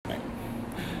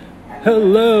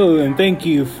Hello, and thank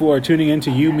you for tuning in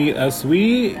to You Meet Us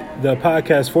We, the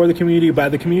podcast for the community, by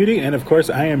the community, and of course,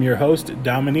 I am your host,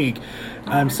 Dominique.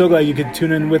 I'm so glad you could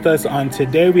tune in with us on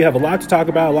today. We have a lot to talk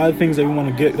about, a lot of things that we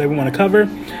want to cover,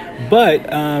 but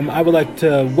I would like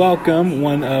to welcome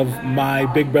one of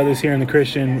my big brothers here in the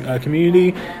Christian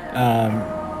community.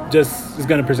 Just is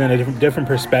going to present a different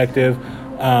perspective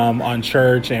on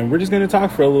church, and we're just going to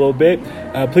talk for a little bit.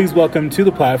 Please welcome to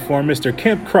the platform, Mr.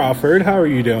 Kemp Crawford. How are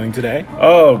you doing today?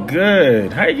 Oh,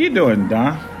 good. How you doing,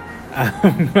 Don?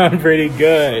 I'm pretty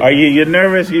good. Are you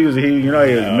nervous? He was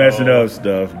messing up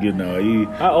stuff.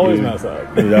 I always mess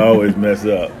up. He always mess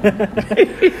up.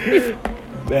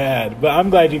 Bad, but I'm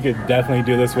glad you could definitely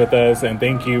do this with us, and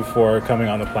thank you for coming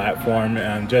on the platform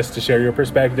and just to share your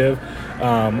perspective.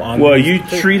 He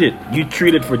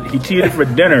treated for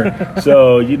dinner,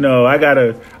 so I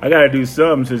gotta do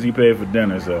something since he paid for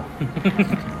dinner. So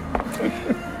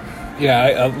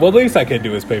yeah, at least I could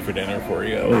do is pay for dinner for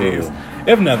you, at least,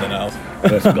 if nothing else.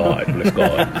 Bless God.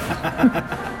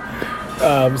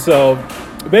 So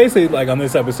basically, like on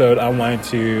this episode, I wanted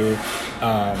to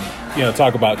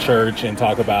talk about church and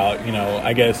talk about,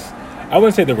 I guess I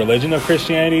wouldn't say the religion of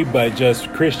Christianity, but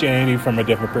just Christianity from a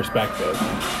different perspective.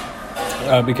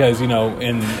 Because,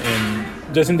 in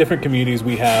different communities,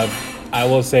 we have, I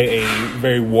will say, a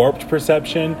very warped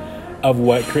perception of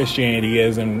what Christianity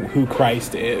is and who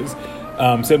Christ is.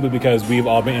 Simply because we've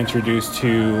all been introduced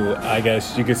to, I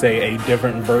guess you could say, a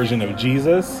different version of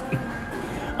Jesus.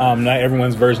 Not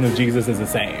everyone's version of Jesus is the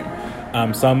same.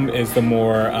 Some is the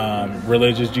more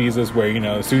religious Jesus where,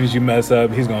 as soon as you mess up,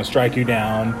 he's going to strike you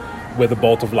down with a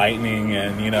bolt of lightning.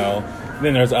 And,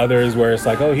 then there's others where it's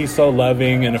like, oh, he's so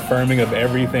loving and affirming of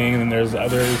everything. And then there's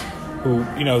others who,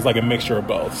 it's like a mixture of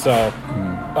both. So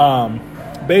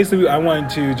basically, I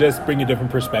wanted to just bring a different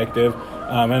perspective.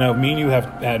 I know me and you have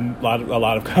had a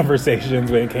lot of conversations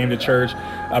when it came to church,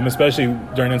 especially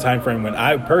during the time frame when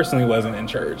I personally wasn't in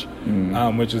church,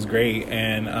 which is great.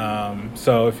 And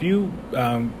so if you,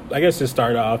 I guess to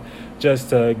start off, just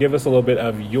to give us a little bit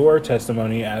of your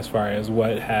testimony as far as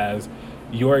what has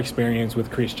your experience with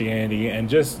Christianity and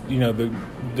just,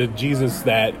 the Jesus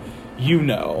that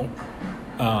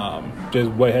just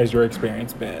what has your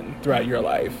experience been throughout your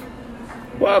life?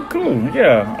 Well, cool.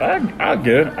 Yeah, I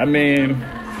get it. I mean,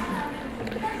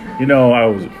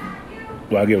 I'll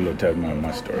give a little testimony of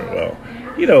my story.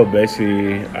 Well,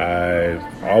 basically, I've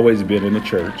always been in the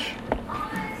church,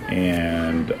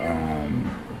 and,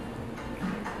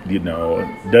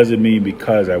 doesn't mean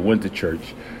because I went to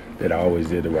church that I always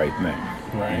did the right thing.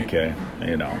 Right. Okay.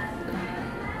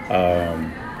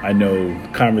 I know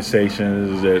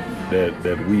conversations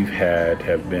that we've had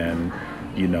have been,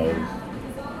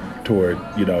 toward,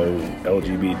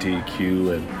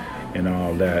 LGBTQ and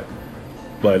all that.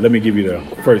 But let me give you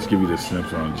the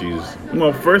snips on Jesus.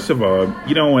 Well, first of all,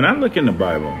 when I look in the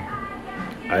Bible,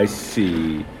 I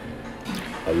see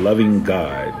a loving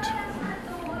God,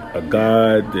 a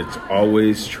God that's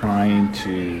always trying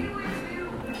to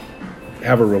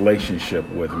have a relationship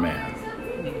with man.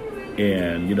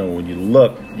 And, when you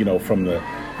look, from the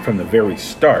very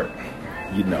start,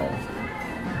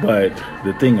 but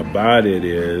the thing about it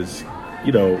is,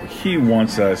 he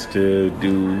wants us to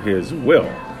do his will.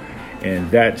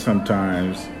 And that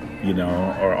sometimes,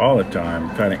 or all the time,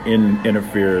 kind of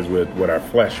interferes with what our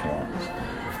flesh wants.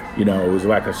 It was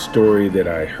like a story that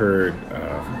I heard,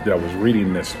 that I was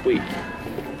reading this week.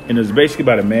 And it was basically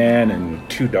about a man and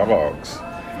two dogs.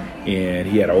 And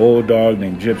he had an old dog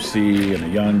named Gypsy and a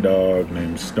young dog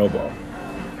named Snowball.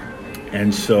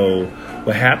 And so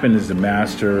what happened is the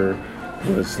master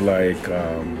was like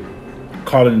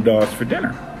calling the dogs for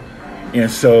dinner. And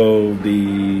so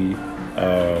the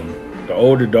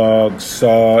older dog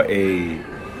saw a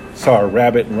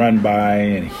rabbit run by,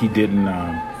 and he didn't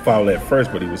follow at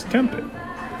first, but he was tempted.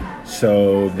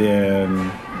 So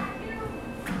then,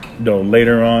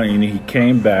 later on, and he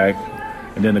came back,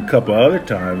 and then a couple other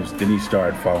times, then he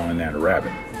started following that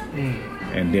rabbit,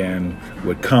 and then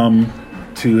would come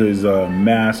to his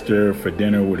master for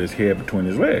dinner with his head between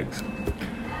his legs.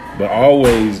 But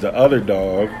always the other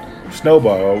dog,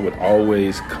 Snowball, would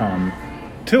always come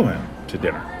to him to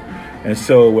dinner. And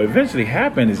so what eventually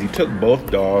happened is he took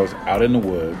both dogs out in the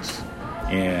woods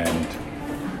and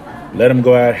let them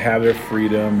go out, have their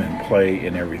freedom and play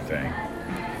and everything.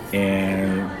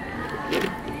 And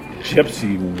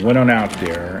Gypsy went on out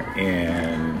there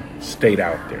and stayed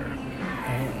out there.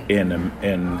 And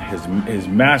his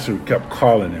master kept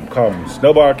calling him.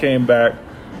 Snowball came back,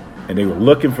 and they were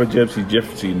looking for Gypsy.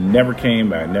 Gypsy never came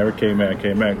back.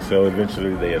 So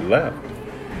eventually they had left.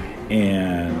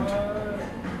 And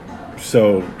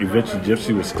So eventually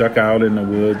Gypsy was stuck out in the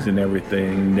woods and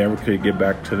everything, never could get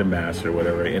back to the master or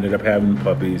whatever. Ended up having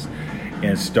puppies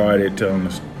and started telling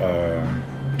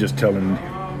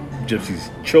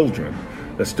Gypsy's children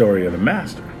the story of the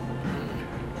master.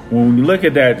 When we look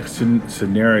at that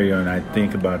scenario and I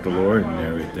think about the Lord and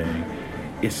everything,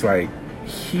 it's like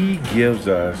he gives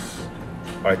us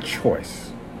a choice.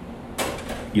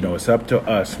 It's up to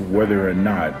us whether or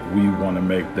not we want to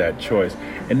make that choice.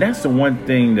 And that's the one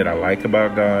thing that I like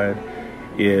about God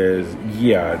is,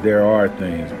 there are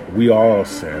things. We all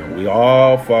sin. We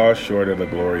all fall short of the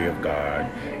glory of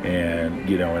God. And,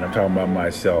 and I'm talking about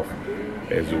myself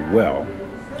as well,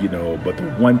 but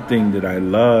the one thing that I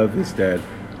love is that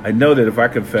I know that if I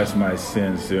confess my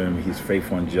sins to him, he's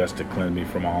faithful and just to cleanse me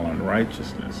from all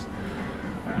unrighteousness.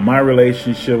 My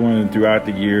relationship throughout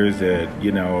the years that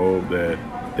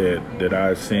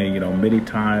I've seen, many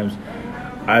times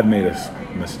I've made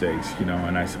mistakes,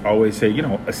 and I always say,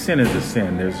 a sin is a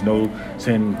sin. There's no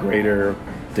sin greater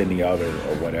than the other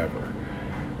or whatever.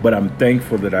 But I'm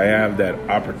thankful that I have that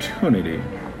opportunity,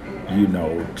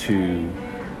 to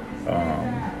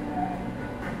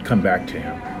come back to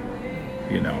him,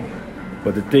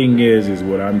 But the thing is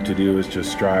what I'm to do is to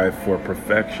strive for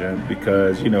perfection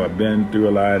because, I've been through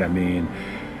a lot. I mean,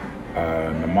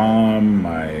 my mom,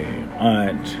 my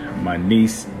aunt, my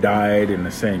niece died in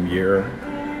the same year,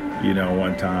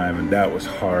 one time, and that was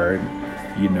hard,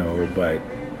 but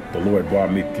the Lord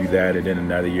brought me through that. And then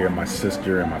another year, my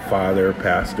sister and my father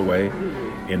passed away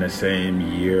in the same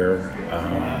year.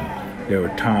 There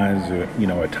were times, a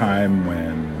time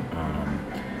when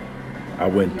I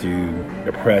went through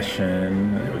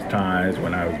depression. There was times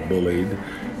when I was bullied.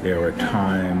 There were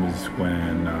times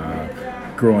when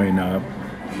growing up,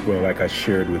 well, like I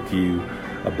shared with you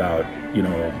about,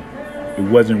 it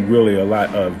wasn't really a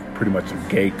lot of pretty much a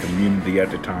gay community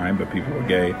at the time, but people were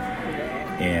gay.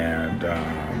 And,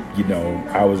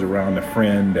 I was around a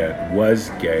friend that was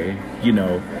gay.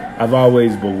 I've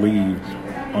always believed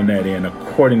on that end,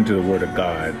 according to the Word of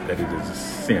God, that it is a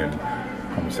sin,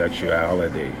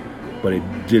 homosexuality. But it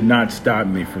did not stop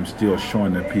me from still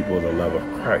showing the people the love of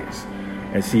Christ.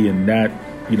 And see, in that,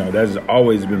 that's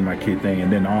always been my key thing.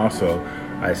 And then also,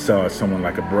 I saw someone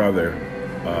like a brother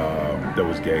that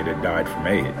was gay that died from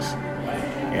AIDS.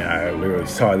 And I literally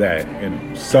saw that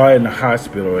and saw it in the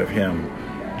hospital of him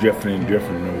drifting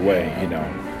away,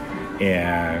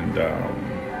 And,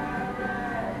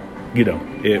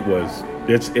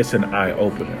 it's an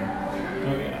eye-opener.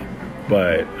 Oh, yeah.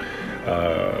 But,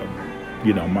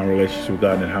 my relationship with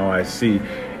God and how I see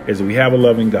is that we have a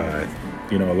loving God.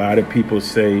 A lot of people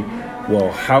say,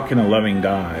 well, how can a loving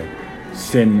God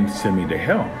send me to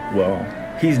hell? Well,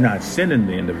 he's not sending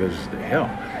the individuals to hell.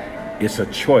 It's a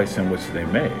choice in which they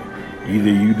make.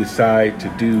 Either you decide to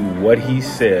do what he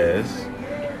says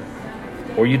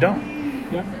or you don't.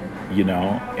 Yeah.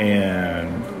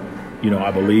 And,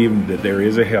 I believe that there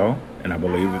is a hell and I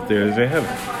believe that there is a heaven.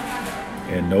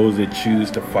 And those that choose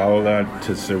to follow that,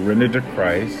 to surrender to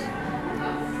Christ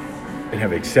and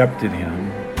have accepted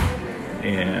him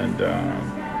and,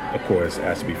 of course,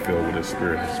 has to be filled with the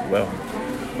Spirit as well,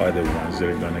 are the ones that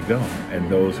are going to go. And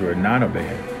those who are not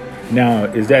obeying. Now,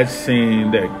 is that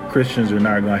saying that Christians are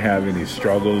not going to have any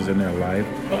struggles in their life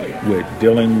with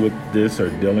dealing with this or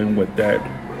dealing with that?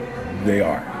 They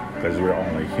are, because we're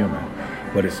only human.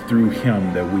 But it's through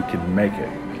him that we can make it.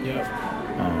 Yeah.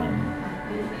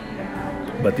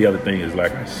 But the other thing is,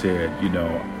 like I said,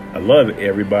 I love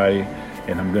everybody,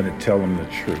 and I'm going to tell them the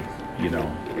truth,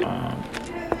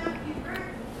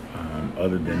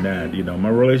 Other than that, my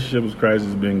relationship with Christ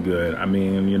has been good. I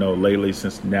mean, lately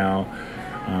since now,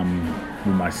 by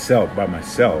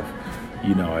myself,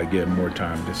 I get more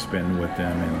time to spend with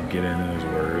him and get into his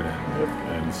word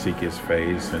and seek his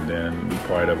face and then be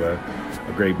part of a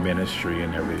great ministry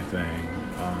and everything.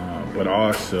 But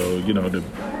also,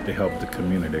 to help the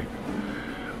community.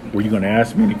 Were you going to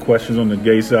ask me any questions on the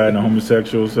gay side and the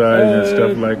homosexual side and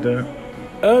stuff like that?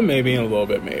 Maybe in a little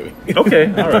bit, maybe. Okay,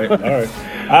 all right.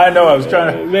 I know I was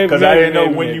trying to, because I didn't know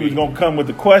when you was going to come with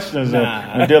the questions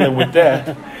and dealing with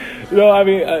that. No, I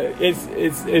mean,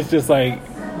 it's just like,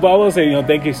 but I will say,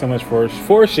 thank you so much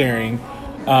for sharing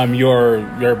your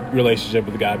relationship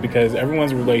with God, because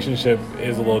everyone's relationship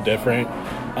is a little different.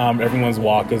 Everyone's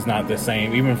walk is not the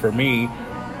same. Even for me,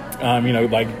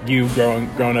 like you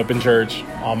growing up in church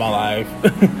all my life,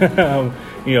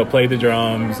 played the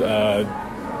drums,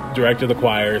 directed the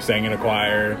choir, sang in a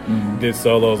choir, did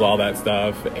solos, all that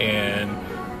stuff. And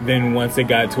then once it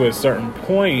got to a certain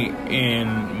point in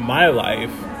my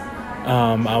life,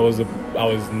 I was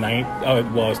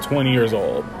 20 years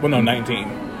old. Well, no, 19.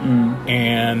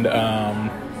 And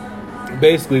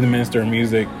basically the minister of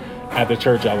music at the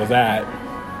church I was at,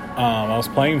 I was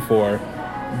playing for,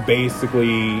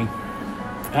 basically,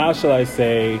 how shall I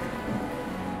say,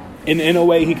 in a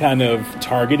way he kind of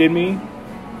targeted me,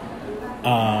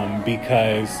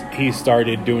 because he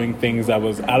started doing things that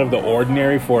was out of the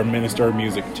ordinary for a minister of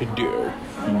music to do.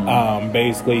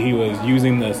 Basically, he was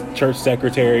using the church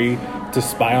secretary to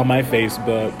spy on my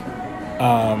Facebook.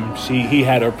 He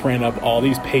had her print up all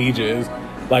these pages.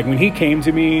 Like, when he came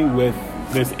to me with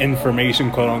this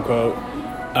information, quote unquote,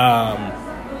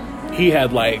 he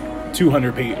had like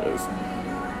 200 pages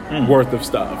worth of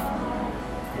stuff,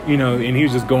 you know, and he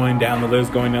was just going down the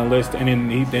list, and then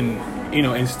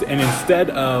instead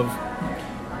of,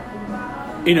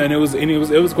 you know, and it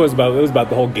was of course about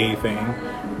the whole gay thing,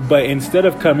 but instead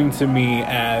of coming to me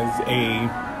as a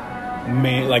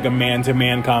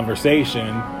man-to-man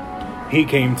conversation, he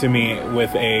came to me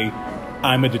with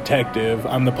I'm a detective,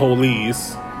 I'm the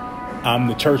police, I'm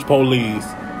the church police,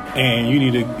 and you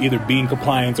need to either be in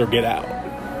compliance or get out.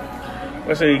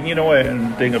 Well, see, you know what,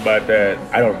 and the thing about that,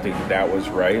 I don't think that was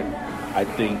right. I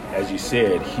think, as you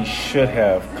said, he should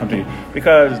have come to you,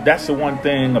 because that's the one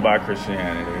thing about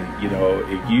Christianity. You know,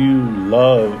 if you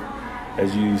love,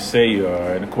 as you say you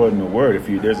are, and according to the word, if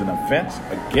there's an offense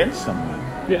against someone,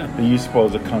 then you're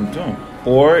supposed to come to him.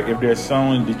 Or if there's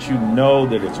someone that you know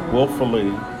that it's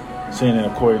willfully sinning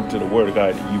according to the word of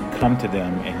God, you come to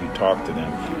them and you talk to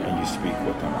them and you speak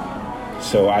with them.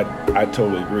 So I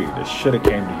totally agree. They should have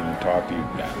came to you and talked to you.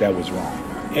 That was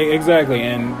wrong. Exactly.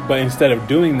 But instead of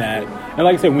doing that, and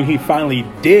like I said, when he finally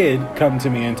did come to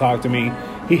me and talk to me,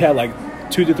 he had like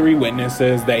 2 to 3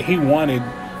 witnesses that he wanted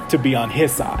to be on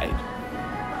his side.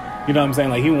 You know what I'm saying?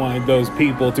 Like, he wanted those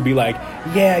people to be like,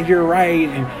 yeah, you're right,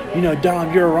 and, you know,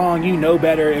 Dom, you're wrong, you know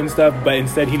better and stuff. But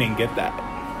instead, he didn't get that.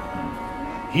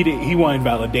 He wanted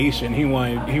validation. He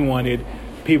wanted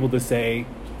people to say,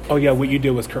 oh yeah, what you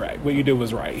did was correct, what you did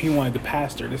was right. He wanted the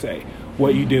pastor to say,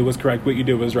 what you did was correct, what you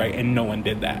did was right, and no one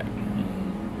did that.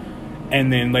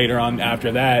 And then later on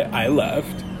after that, I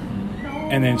left.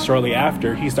 And then shortly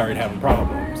after, he started having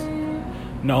problems.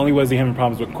 Not only was he having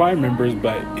problems with choir members,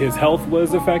 but his health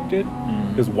was affected.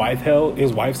 His wife's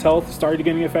health started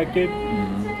getting affected.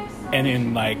 And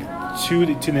then like 2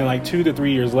 to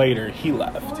 3 years later, he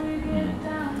left.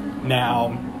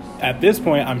 Now, at this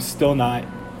point, I'm still not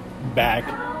back.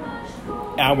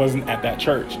 I wasn't at that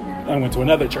church. I went to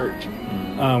another church,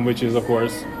 which is, of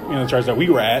course, you know, the church that we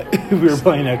were at. We were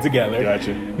playing that together.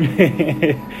 Gotcha.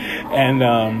 And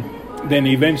then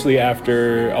eventually,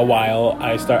 after a while,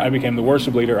 I became the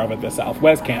worship leader up at the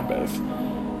Southwest campus.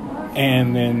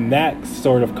 And then that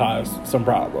sort of caused some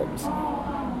problems.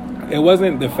 It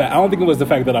wasn't the fact. I don't think it was the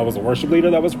fact that I was a worship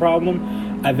leader that was a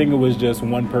problem. I think it was just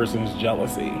one person's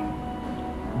jealousy,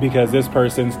 because this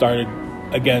person started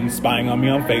again spying on me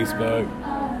on Facebook,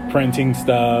 printing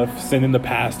stuff, sending the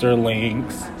pastor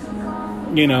links,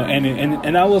 you know.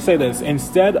 And I will say this: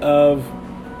 instead of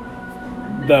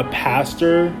the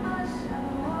pastor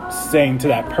saying to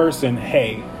that person,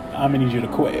 "Hey, I'm gonna need you to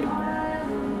quit,"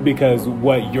 because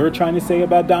what you're trying to say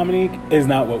about Dominique is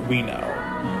not what we know.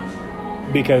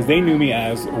 Because they knew me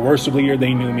as a worship leader,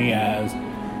 they knew me as,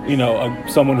 you know,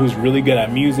 someone who's really good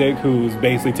at music, who's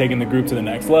basically taking the group to the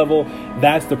next level.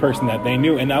 That's the person that they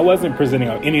knew. And I wasn't presenting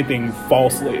anything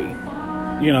falsely.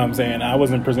 You know what I'm saying? I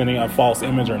wasn't presenting a false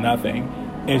image or nothing.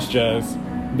 It's just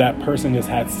that person just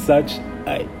had such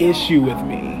an issue with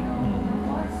me.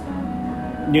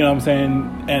 You know what I'm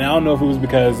saying? And I don't know if it was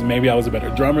because maybe I was a better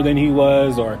drummer than he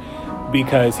was, or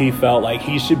because he felt like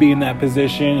he should be in that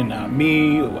position and not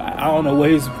me. I don't know what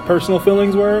his personal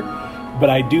feelings were, but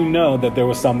I do know that there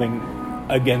was something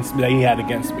that he had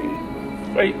against me.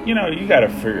 But, you know, you got to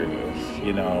figure this.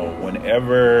 You know,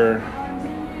 whenever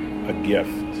a gift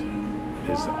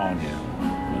is on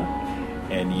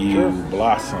you and you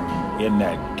blossom in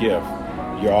that gift,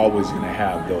 you're always going to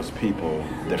have those people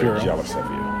that are jealous of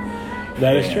you.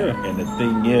 That is true. And the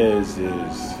thing is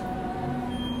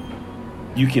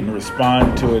you can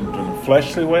respond to it in a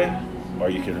fleshly way, or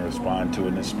you can respond to it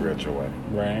in a spiritual way.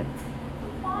 Right.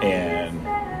 And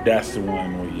that's the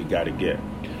one where you got to get.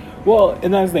 Well,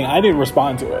 and that's the thing. I didn't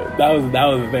respond to it. That was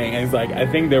the thing. It's like, I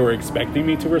think they were expecting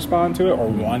me to respond to it or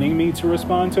wanting me to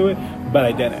respond to it, but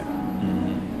I didn't.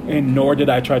 And nor did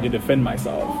I try to defend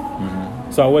myself.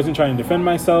 So I wasn't trying to defend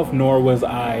myself, nor was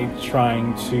I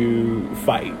trying to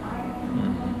fight.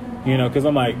 You know,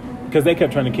 because they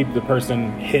kept trying to keep the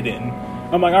person hidden.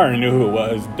 I'm like, I already knew who it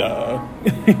was, duh.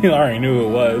 I already knew who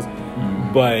it was.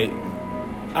 But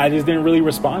I just didn't really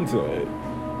respond to it.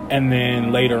 And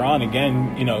then later on,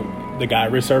 again, you know, the guy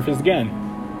resurfaced again.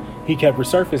 He kept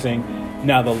resurfacing.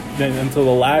 Now, until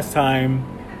the last time,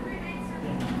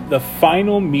 the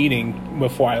final meeting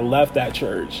before I left that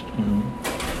church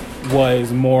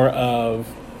was more of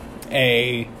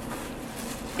it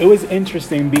was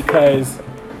interesting because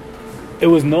it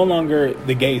was no longer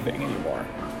the gay thing anymore.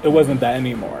 It wasn't that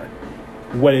anymore.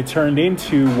 What it turned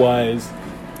into was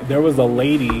there was a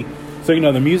lady. So,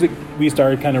 the music, we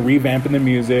started kind of revamping the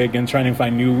music and trying to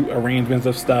find new arrangements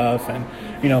of stuff and,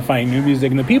 find new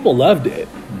music. And the people loved it.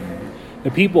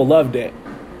 The people loved it.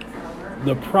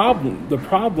 The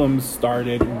problem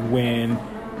started when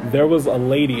there was a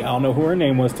lady. I don't know who her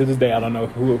name was to this day. I don't know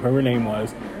who her name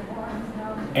was.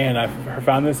 And I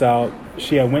found this out.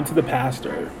 She had went to the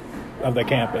pastor of the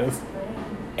campus.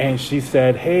 And she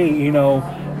said, hey,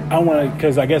 I want to,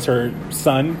 because I guess her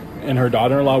son and her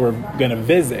daughter-in-law were going to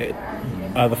visit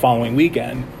the following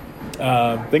weekend.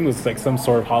 I think it was like some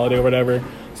sort of holiday or whatever.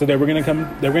 So they were going to come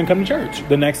to church.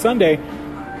 The next Sunday,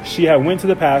 she had went to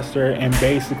the pastor and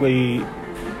basically,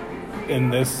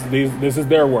 and this is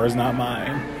their words, not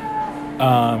mine.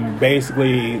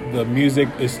 Basically, the music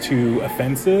is too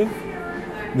offensive.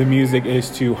 The music is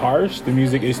too harsh. The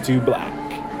music is too black.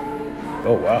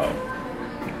 Oh, wow.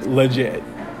 Legit.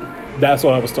 That's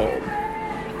what I was told.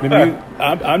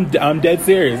 I'm dead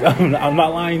serious. I'm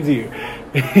not lying to you.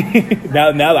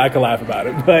 now that I can laugh about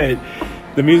it, but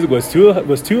the music was too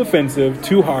offensive,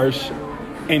 too harsh,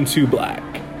 and too black,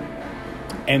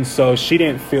 and so she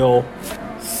didn't feel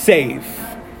safe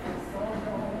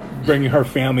bringing her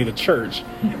family to church.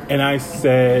 And I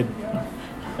said,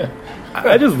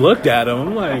 I just looked at him.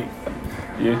 I'm like,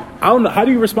 yeah. I don't know. How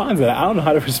do you respond to that? I don't know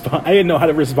how to respond. I didn't know how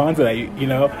to respond to that,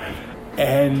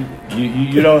 And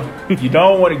you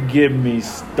don't want to get me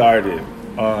started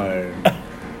on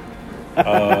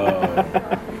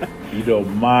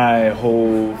my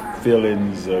whole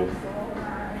feelings of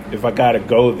if I gotta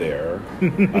go there,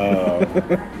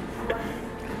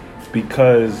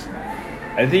 because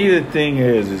I think the thing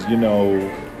is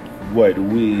what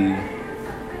we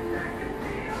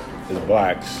as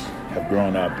blacks have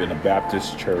grown up in a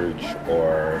Baptist church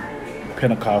or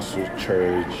Pentecostal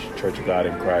Church of God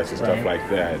in Christ and stuff like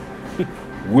that.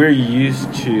 We're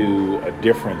used to a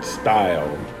different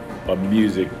style of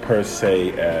music per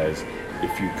se, as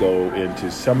if you go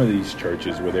into some of these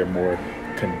churches where they're more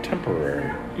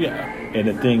contemporary. Yeah. And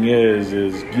the thing is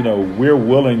we're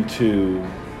willing to,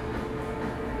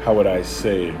 how would I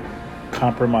say,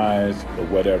 compromise or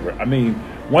whatever. I mean,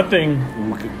 one thing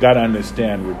we got to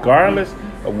understand, regardless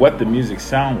of what the music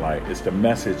sound like, it's the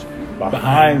message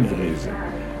behind the music.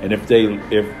 And if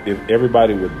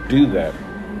everybody would do that,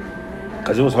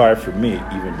 because it was hard for me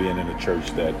even being in a church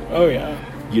that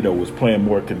was playing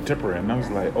more contemporary, and I was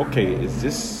like, okay, is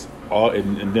this all?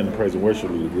 And then the praise and worship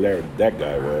leader, that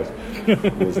guy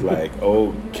was like,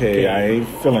 okay, I ain't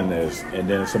feeling this. And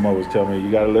then someone was telling me,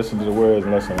 you got to listen to the words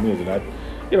and listen to the music.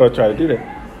 And I try to do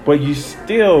that, but you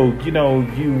still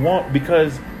you want,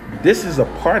 because this is a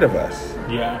part of us.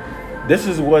 Yeah. This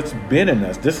is what's been in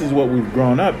us. This is what we've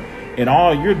grown up. And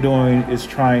all you're doing is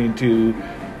trying to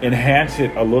enhance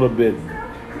it a little bit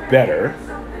better,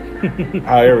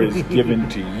 however it's given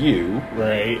to you.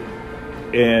 Right.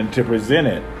 And to present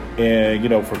it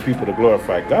and, for people to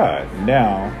glorify God.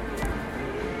 Now,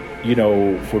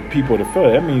 for people to feel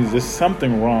it, that means there's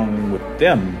something wrong with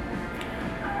them.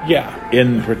 Yeah.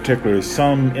 In particular,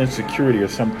 some insecurity or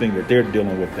something that they're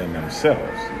dealing with in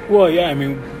themselves. Well, yeah, I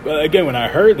mean, again, when I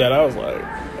heard that, I was like,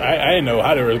 I didn't know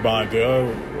how to respond to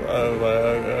it. I was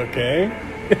like, okay.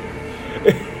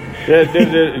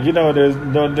 There's no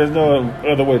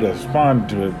other way to respond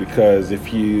to it, because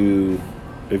if you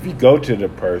go to the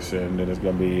person, then they're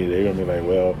gonna be like,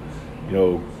 well,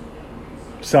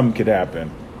 something could happen,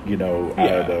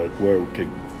 where it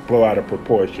could blow out of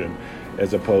proportion,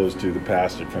 as opposed to the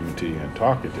pastor coming to you and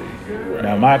talking to you. Right.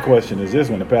 Now, my question is this: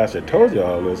 when the pastor told you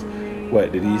all this,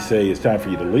 what did he say? It's time for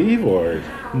you to leave, or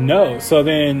no? So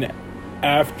then,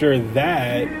 after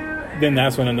that, then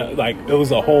that's when it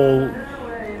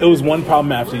was one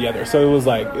problem after the other. So it was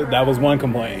like, that was one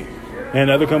complaint. And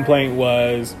another complaint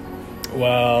was,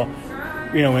 well,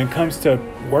 when it comes to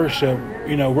worship,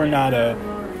 we're not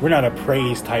a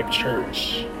praise type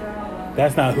church.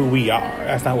 That's not who we are.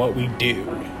 That's not what we do.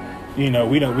 We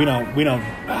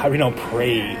don't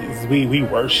praise. We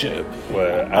worship.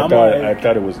 Well, I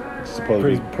thought it was supposed to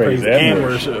be praise and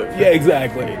worship. Yeah,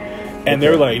 exactly. And they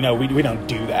were like, no, we don't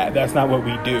do that. That's not what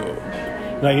we do.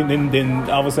 Like, then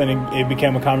all of a sudden it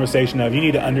became a conversation of, you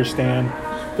need to understand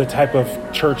the type of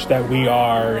church that we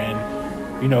are, and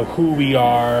who we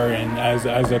are and as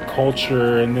a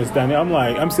culture and this, that.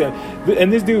 I'm saying,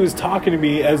 and this dude was talking to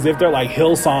me as if they're like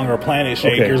Hillsong or Planet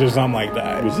Shakers or something like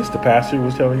that. Was this the pastor who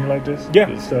was telling you like this? Yeah.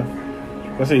 This stuff?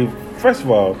 Let's see. First of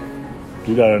all,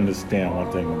 you got to understand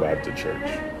one thing about the church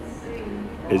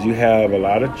is you have a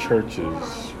lot of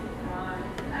churches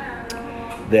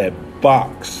that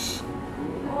box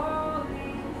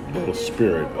the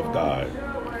Spirit of God.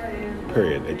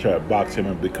 Period. They try to box him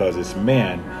in because it's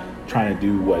man trying to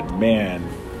do what man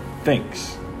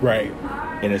thinks. Right.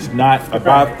 And it's not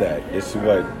about that. It's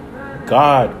what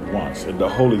God wants and the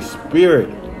Holy Spirit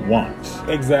wants.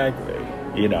 Exactly.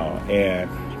 And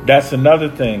that's another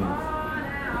thing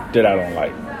that I don't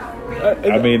like.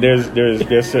 I mean, there's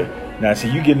now. See,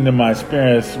 you get into my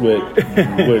experience with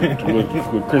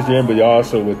Christianity, but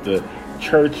also with the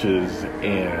churches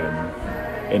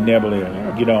and Nebula.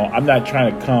 I'm not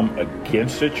trying to come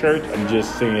against the church. I'm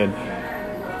just saying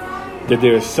that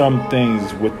there are some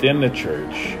things within the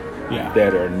church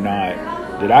that are not,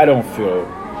 that I don't feel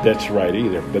that's right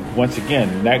either. But once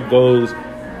again, that goes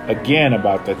again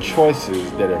about the choices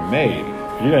that are made.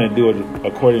 You're going to do it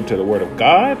according to the Word of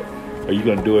God, or you're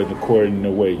going to do it according to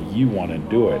the way you want to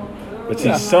do it. But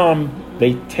see, some,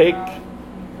 they take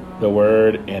the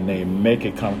Word and they make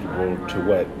it comfortable to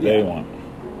what they want.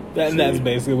 And that's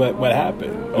basically what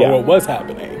happened, or what was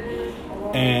happening.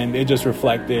 And it just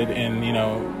reflected in,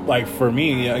 like for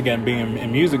me, again, being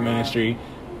in music ministry,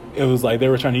 it was like they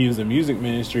were trying to use the music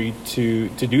ministry to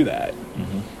do that.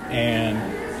 Mm-hmm. And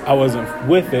I wasn't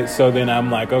with it. So then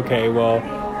I'm like, okay, well,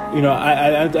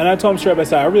 I told him straight up, I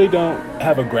said, I really don't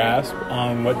have a grasp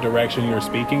on what direction you're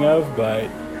speaking of, but,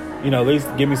 at least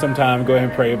give me some time, go ahead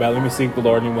and pray about it. Let me seek the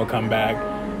Lord, and we'll come back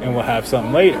and we'll have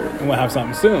something later, and we'll have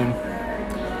something soon.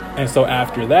 And so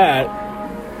after that,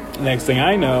 next thing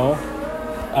I know,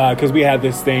 because we had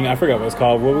this thing, I forgot what it was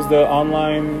called. What was the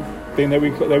online thing that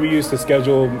we used to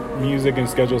schedule music and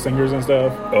schedule singers and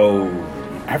stuff? Oh,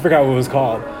 I forgot what it was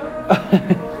called.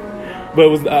 But it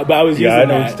was. But I was using that. I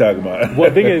know what you're talking about. Well,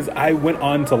 the thing is, I went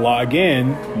on to log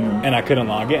in, and I couldn't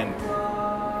log in.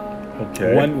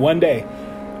 Okay.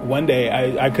 One day,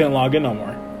 I couldn't log in no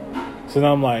more. So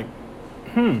then I'm like,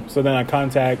 So then I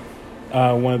contact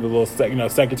one of the little,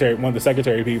 one of the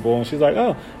secretary people, and she's like,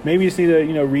 oh, maybe you just need to,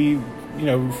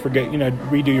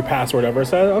 redo your password, whatever.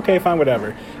 So okay, fine,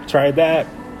 whatever. Tried that.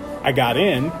 I got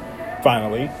in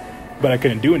finally, but I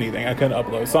couldn't do anything. I couldn't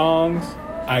upload songs.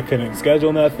 I couldn't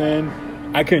schedule nothing.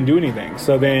 I couldn't do anything.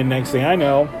 So then next thing I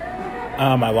know,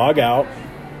 I log out,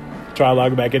 try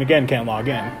logging back in again, can't log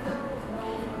in.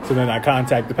 So then I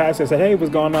contact the pastor. I said, hey,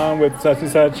 what's going on with such and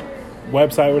such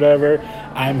website, whatever?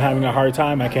 I'm having a hard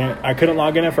time. I couldn't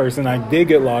log in at first, and I did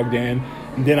get logged in,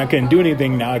 and then I couldn't do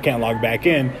anything. Now I can't log back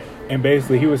in. And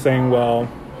basically he was saying, well,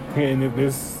 and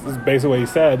this is basically what he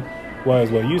said was,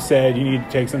 well, you said you need to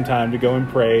take some time to go and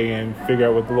pray and figure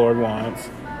out what the Lord wants.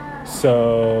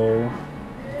 So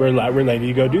we're letting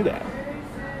you go do that.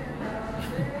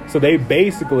 So they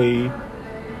basically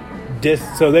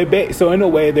so in a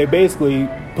way they basically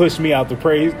pushed me out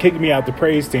kicked me out the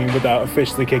praise team without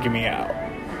officially kicking me out.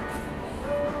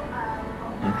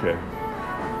 Okay.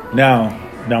 Now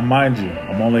mind you,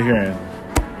 I'm only hearing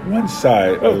one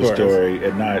side of the story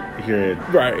and not hearing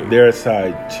their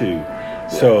side too. Yeah.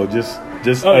 So just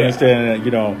understand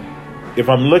that, if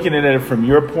I'm looking at it from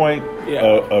your point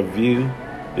of view,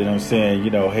 then I'm saying,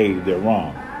 hey, they're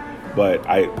wrong. But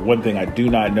one thing I do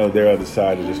not know their other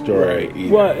side of the story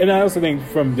either. Well, and I also think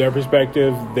from their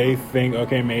perspective, they think,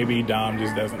 okay, maybe Dom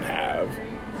just doesn't have,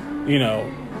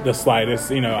 the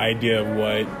slightest, idea of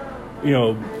what,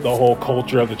 the whole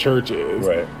culture of the church is.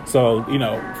 Right. So,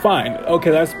 fine.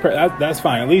 Okay, that's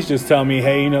fine. At least just tell me,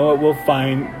 hey, you know what, we'll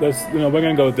find this, we're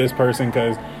going to go with this person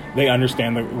because they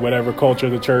understand whatever culture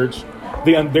of the church.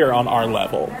 They're on our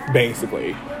level,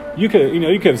 basically. You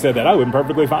could have said that. I would have been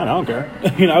perfectly fine. I don't care.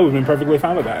 I would have been perfectly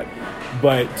fine with that.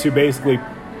 But to basically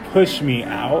push me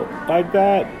out like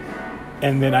that,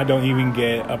 and then I don't even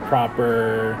get a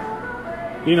proper,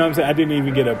 what I'm saying? I didn't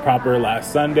even get a proper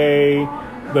last Sunday.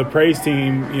 The praise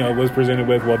team, was presented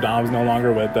with, well, Dom's no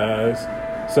longer with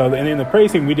us. So, and then the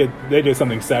praise team, they did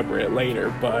something separate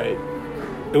later, but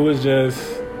that was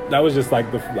just like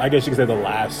I guess you could say the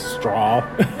last straw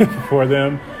for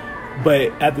them.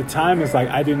 But at the time, it's like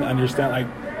I didn't understand.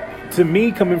 Like, to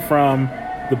me, coming from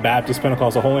the Baptist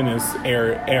Pentecostal holiness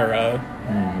era,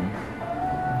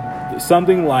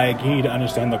 something like you need to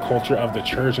understand the culture of the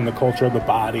church and the culture of the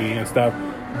body and stuff.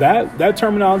 That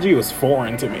terminology was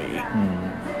foreign to me.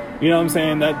 You know what I'm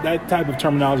saying? That type of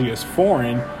terminology is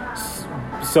foreign.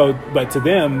 So, but to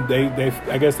them, they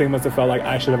I guess they must have felt like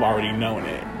I should have already known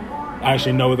it. I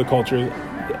should know what the culture is.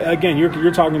 again,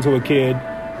 you're talking to a kid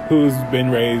who's been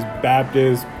raised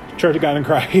Baptist, Church of God in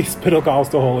Christ,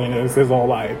 Pentecostal holiness his whole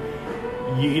life.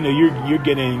 You're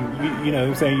getting, you know what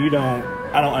I'm saying,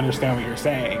 I don't understand what you're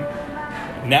saying.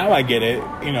 Now I get it,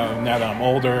 now that I'm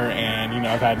older and,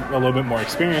 I've had a little bit more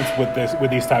experience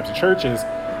with these types of churches.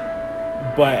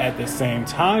 But at the same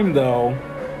time, though,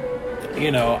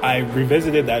 I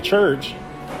revisited that church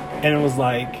and it was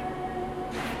like,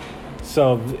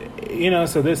 so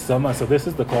this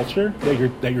is the culture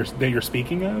that you're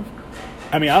speaking of.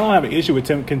 I mean, I don't have an issue with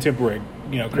contemporary,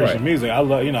 Christian right. music. I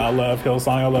love Hillsong.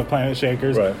 I love Planet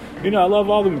Shakers. Right. I love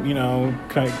all them.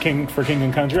 King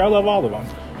and Country. I love all of them.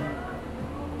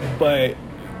 But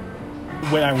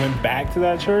when I went back to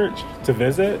that church to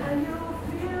visit,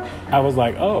 I was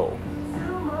like, oh,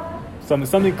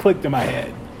 something clicked in my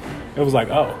head. It was like,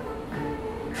 oh,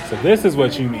 so this is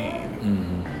what you mean.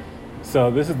 Mm-hmm.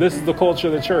 So this is the culture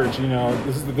of the church.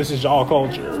 This is y'all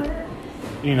culture.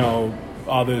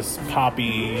 All this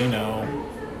poppy,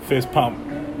 fist pump,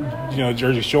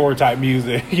 Jersey Shore type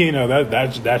music.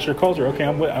 That's your culture. Okay,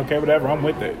 whatever. I'm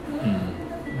with it.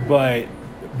 Mm-hmm.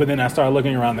 But then I started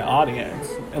looking around the audience,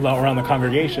 around the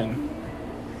congregation.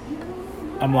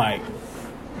 I'm like,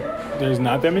 there's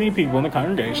not that many people in the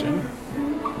congregation,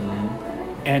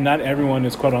 mm-hmm. and not everyone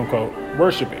is quote unquote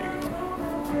worshiping.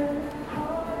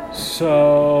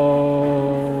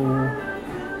 So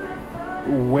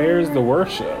where's the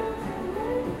worship?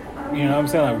 You know what I'm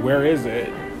saying? Like, where is it?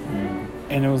 Mm-hmm.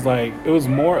 And it was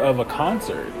more of a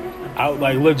concert.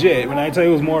 Legit, when I tell you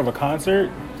it was more of a concert,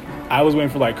 I was waiting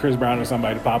for like Chris Brown or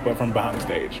somebody to pop up from behind the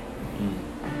stage.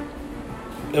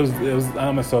 Mm-hmm. It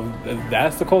was so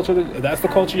that's the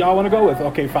culture y'all want to go with.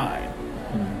 Okay, fine.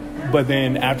 Mm-hmm. But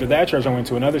then after that church, I went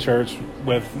to another church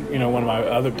with one of my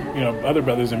other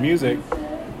brothers in music.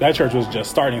 That church was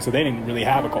just starting, so they didn't really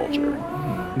have a culture.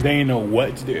 Mm-hmm. They didn't know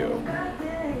what to do.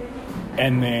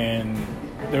 And then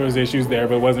there was issues there,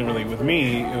 but it wasn't really with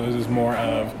me. It was just more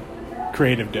of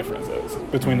creative differences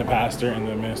between the pastor and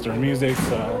the minister of music.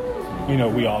 So,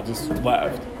 we all just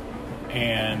left.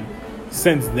 And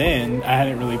since then, I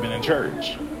hadn't really been in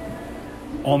church.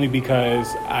 Only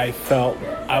because I felt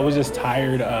I was just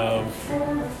tired of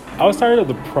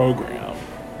the program.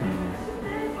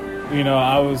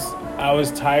 I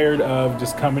was tired of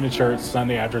just coming to church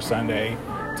Sunday after Sunday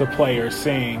to play or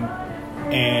sing,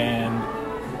 and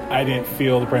I didn't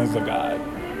feel the presence of God.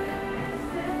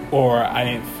 Or I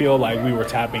didn't feel like we were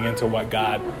tapping into what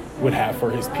God would have for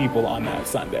his people on that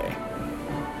Sunday.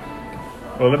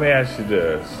 Well, let me ask you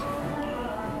this.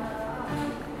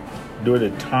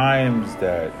 During the times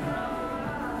that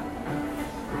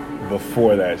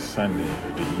before that Sunday,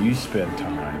 did you spend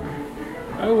time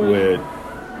with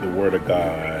the Word of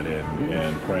God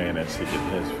and praying and seeking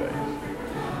his face?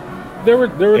 There were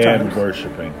times. And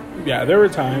worshiping. Yeah, there were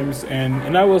times.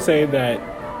 And I will say that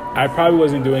I probably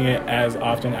wasn't doing it as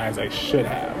often as I should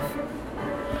have.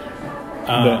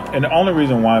 And the only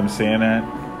reason why I'm saying that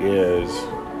is,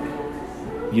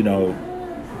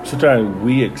 sometimes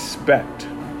we expect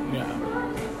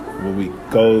when we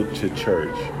go to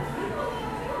church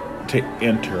to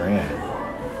enter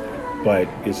in. But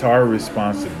it's our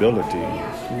responsibility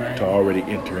to already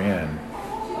enter in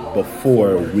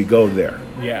before we go there.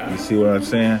 Yeah. You see what I'm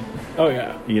saying? Oh,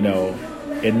 yeah.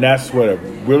 And that's what a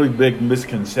really big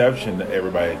misconception that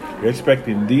everybody, they're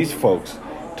expecting these folks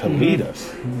to lead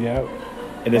us. Yep.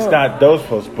 And it's not those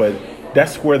folks, but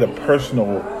that's where the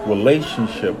personal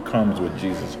relationship comes with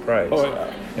Jesus Christ. Oh,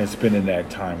 yeah. And spending that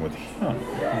time with him.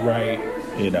 Right.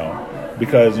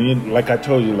 Because like I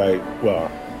told you,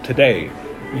 today,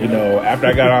 after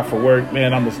I got off of work,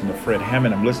 man, I'm listening to Fred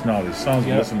Hammond, I'm listening to all these songs,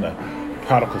 I'm listening to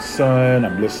Prodigal Son,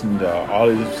 I'm listening to all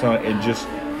these songs, and just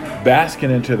basking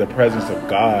into the presence of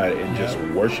God and just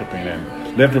worshiping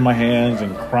and lifting my hands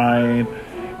and crying,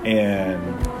 and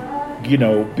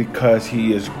because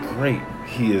he is great,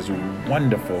 he is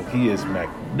wonderful, he is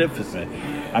magnificent.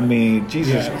 I mean,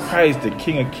 Jesus Christ, the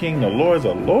King of Kings, the Lord is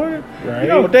a Lord.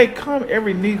 Right. They come,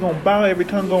 every knee gonna bow, every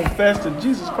tongue gonna confess that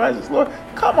Jesus Christ is Lord.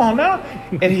 Come on now.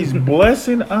 And he's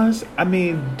blessing us. I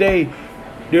mean,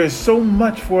 there's so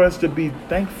much for us to be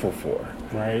thankful for.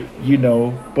 Right.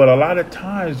 But a lot of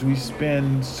times we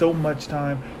spend so much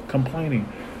time complaining.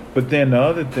 But then the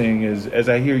other thing is, as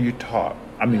I hear you talk,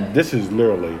 I mean, this is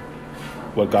literally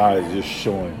what God is just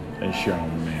showing and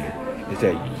sharing me, is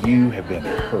that you have been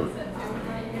hurt.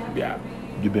 Yeah.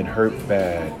 You've been hurt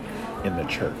bad in the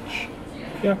church.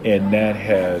 Yeah. And that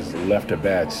has left a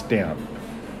bad stamp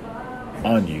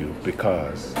on you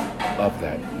because of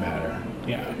that matter.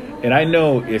 Yeah. And I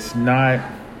know it's not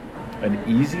an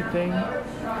easy thing,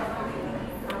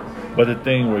 But the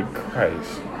thing with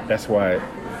Christ, that's why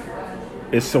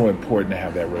it's so important to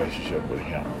have that relationship with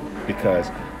him. Because,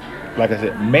 like I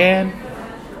said, man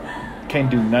can't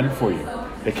do nothing for you.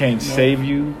 They can't save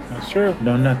you. That's true.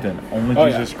 No, nothing. Only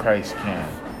Jesus Christ can.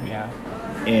 Yeah.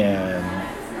 And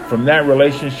from that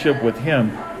relationship with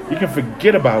him, you can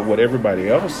forget about what everybody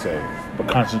else says, but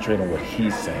concentrate on what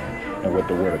he's saying and what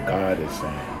the Word of God is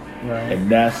saying. Right. And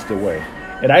that's the way.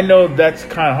 And I know that's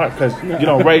kind of hard because,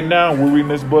 right now we're reading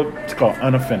this book. It's called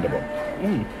Unoffendable.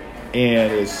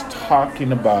 And it's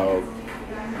talking about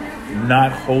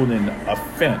not holding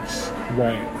offense.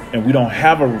 Right. And we don't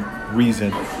have a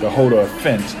reason to hold an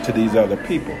offense to these other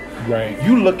people. Right.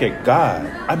 You look at God.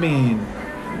 I mean,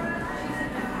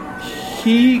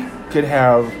 he could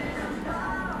have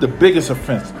the biggest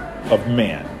offense of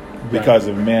man because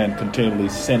of man continually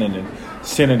sinning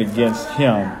against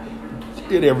him,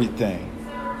 did everything.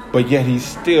 But yet he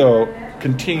still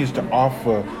continues to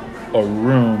offer a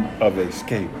room of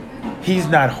escape. He's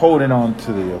not holding on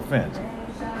to the offense.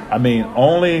 I mean,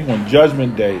 only when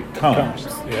Judgment Day comes.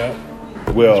 Yeah.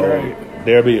 Will right.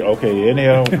 there be, in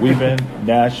hell, weeping,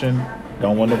 gnashing,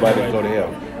 don't want nobody to go to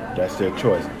hell. That's their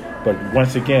choice. But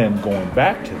once again, going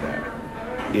back to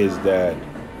that, is that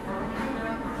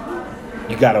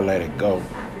you got to let it go.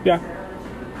 Yeah.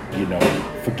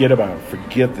 Forget about it.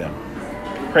 Forgive them.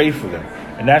 Pray for them.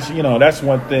 And that's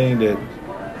one thing that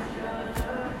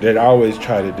I always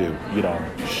try to do.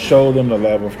 Show them the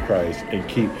love of Christ and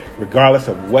keep, regardless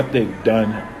of what they've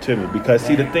done to me. Because,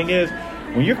 see, the thing is,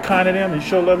 when you're kind to them and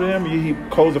show love to them, you heap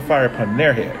coals of fire upon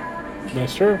their head.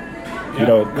 That's true.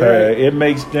 Because it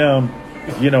makes them,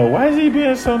 why is he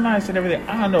being so nice and everything?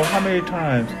 I don't know how many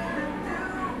times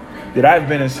that I've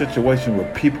been in a situation where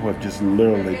people have just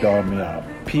literally dogged me out.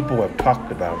 People have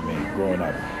talked about me growing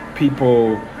up.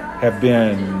 People have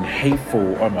been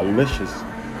hateful or malicious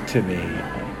to me.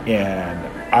 And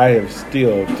I have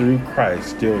still, through Christ,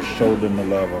 still showed them the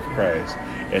love of Christ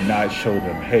and not show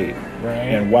them hate. Right.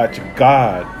 And watch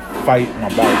God fight my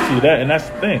battle. See that? And that's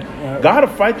the thing. Right. God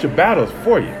will fight your battles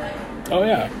for you. Oh,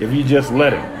 yeah. If you just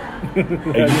let him.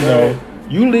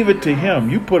 And you leave it to him.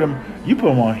 You put him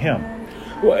on him.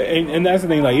 Well, and that's the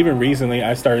thing. Like, even recently,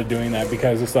 I started doing that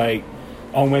because it's like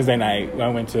on Wednesday night, I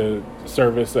went to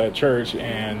service at church,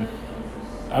 and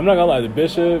I'm not gonna lie, the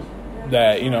bishop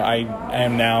that I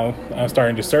am now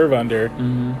starting to serve under.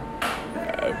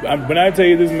 When I tell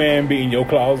you, this man be in your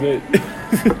closet,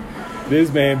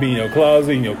 this man be in your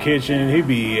closet, in your kitchen, he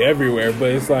be everywhere.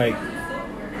 But it's like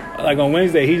on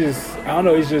Wednesday, he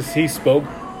spoke.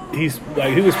 He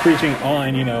was preaching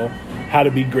on how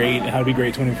to be great and how to be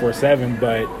great 24/7.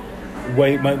 But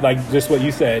like just what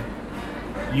you said,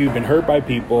 you've been hurt by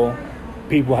people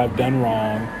have done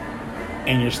wrong,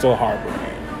 and you're still harboring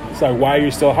it. It's like, why are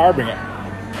you still harboring it?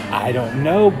 I don't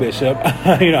know, Bishop.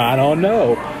 I don't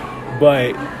know.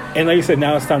 But, and like you said,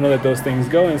 now it's time to let those things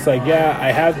go. And it's like, yeah,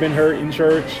 I have been hurt in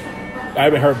church.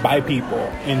 I've been hurt by people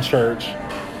in church.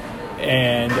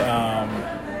 And,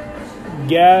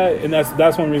 and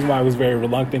that's one reason why I was very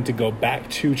reluctant to go back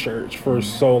to church for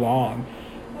so long.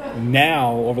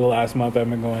 Now, over the last month, I've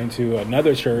been going to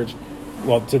another church.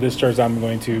 Well, to this church I'm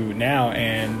going to now,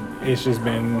 and it's just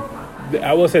been,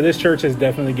 I will say this church has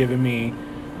definitely given me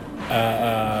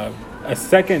a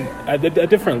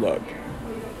different look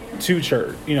to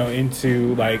church,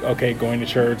 into like, okay, going to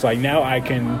church. Like, now I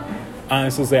can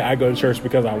honestly say I go to church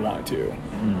because I want to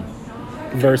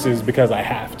versus because I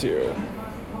have to.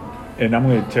 And I'm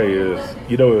going to tell you this,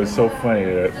 it was so funny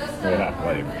that, well, not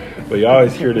funny, but you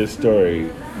always hear this story.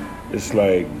 It's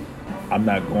like,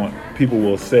 people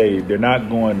will say they're not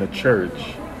going to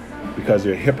church because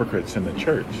they're hypocrites in the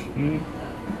church.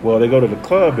 Well, they go to the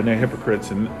club and they're hypocrites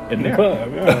in there.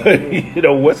 Club, yeah.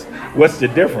 What's the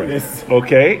difference?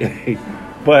 Okay?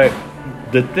 But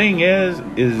the thing is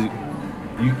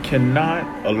you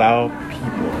cannot allow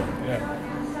people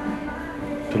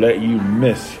to let you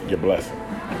miss your blessing.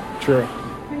 True.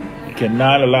 You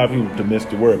cannot allow people to miss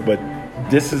the word. But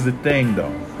this is the thing, though.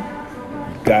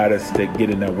 You gotta get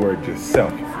in that word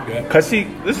yourself. Because, see,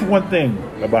 this is one thing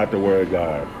about the word of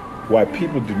God. Why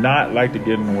people do not like to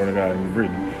get in the word of God and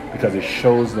read it, because it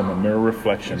shows them a mirror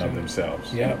reflection of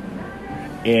themselves. Yeah.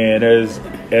 And as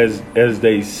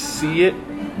they see it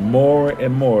more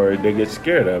and more, they get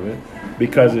scared of it,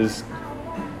 because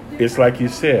it's like you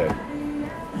said,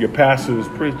 your pastor is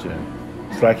preaching.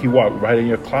 It's like he walked right in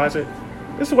your closet.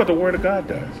 This is what the word of God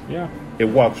does. Yeah. It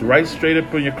walks right straight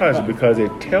up in your closet because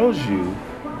it tells you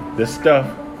the stuff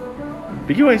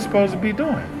that you ain't supposed to be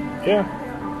doing. Yeah.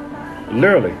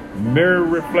 Literally, mirror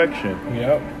reflection.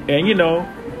 Yep. And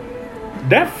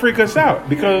that freaks us out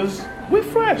because we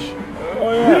flesh.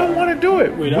 Oh, yeah. We don't want to do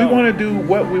it. We want to do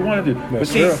what we want to do. That's but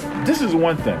see, true. this is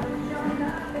one thing.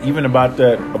 Even about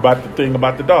the thing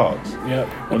about the dogs. Yep.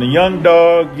 When the young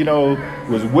dog,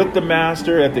 was with the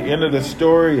master at the end of the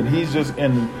story, and he's just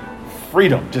in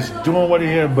freedom, just doing what he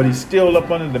is, but he's still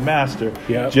up under the master.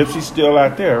 Yep. Gypsy's still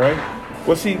out there, right?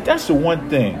 Well, see, that's the one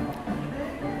thing,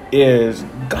 is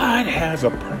God has a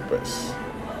purpose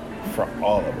for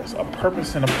all of us, a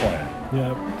purpose and a plan.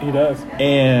 Yep, he does.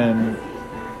 And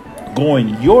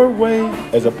going your way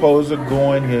as opposed to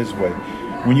going his way.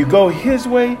 When you go his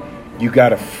way, you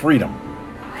got a freedom,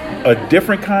 a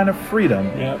different kind of freedom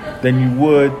than you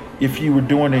would if you were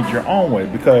doing it your own way.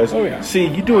 Because, see,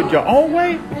 you do it your own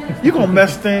way, you're going to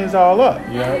mess things all up.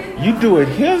 Yep. You do it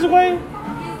his way,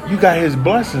 you got his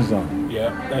blessings on you.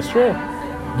 Yeah, that's true.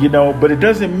 But it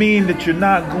doesn't mean that you're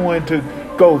not going to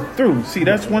go through. See,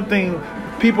 that's one thing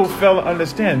people fail to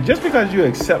understand. Just because you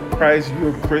accept Christ,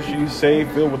 you're a Christian, you're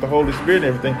saved, filled with the Holy Spirit and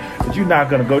everything, that you're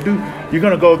not going to go do. You're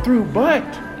going to go through, but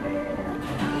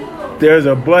there's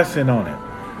a blessing on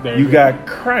it. You got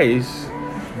Christ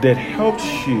that helps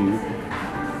you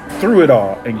through it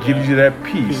all and gives you that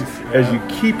peace as you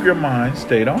keep your mind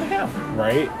stayed on Him.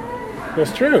 Right.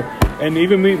 That's true. And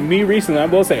even me recently, I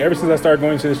will say, ever since I started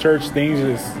going to this church,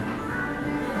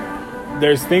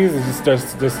 there's things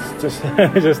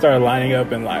that just started lining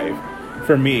up in life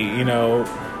for me, and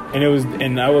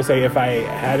I will say, if I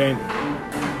hadn't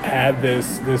had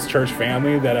this church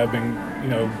family that I've been,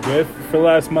 with for the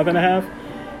last month and a half,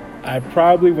 I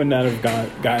probably would not have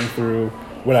gotten through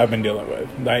what I've been dealing with,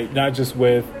 like not just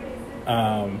with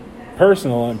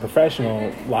personal and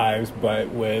professional lives, but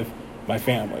with my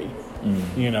family.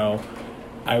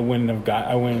 I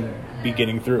wouldn't be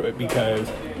getting through it because,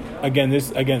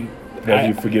 again. Have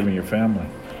you forgiven your family?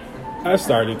 I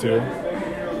started to.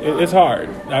 It's hard.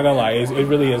 Not gonna lie, it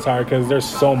really is hard because there's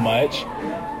so much,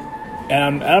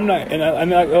 and I'm not. And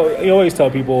you always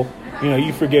tell people,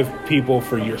 you forgive people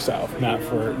for yourself, not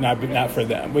for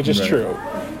them, which is true.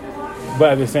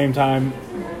 But at the same time,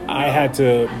 I had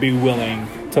to be willing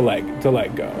to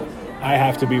let go. I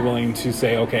have to be willing to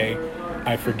say, okay,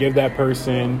 I forgive that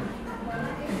person,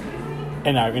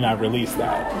 and I release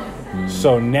that.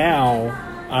 So now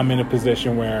I'm in a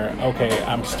position where, okay,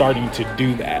 I'm starting to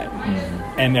do that.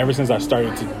 And ever since I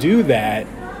started to do that,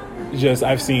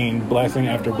 I've seen blessing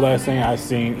after blessing. I've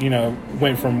seen,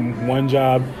 went from one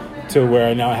job to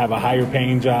where now I have a higher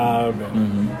paying job.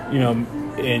 And,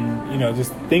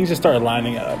 just things just started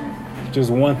lining up. Just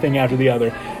one thing after the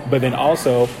other. But then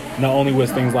also, not only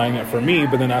was things lining up for me,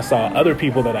 but then I saw other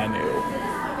people that I knew.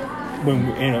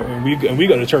 When we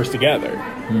go to church together,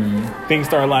 things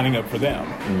started lining up for them.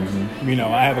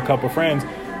 I have a couple friends,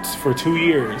 for 2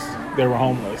 years they were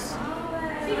homeless.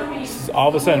 All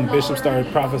of a sudden, Bishop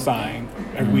started prophesying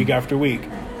every week after week.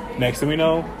 Next thing we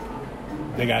know,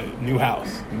 they got a new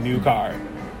house, new car,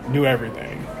 new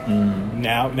everything.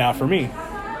 Now for me,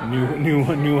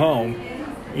 new home.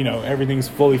 Everything's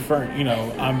fully furnished.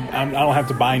 I don't have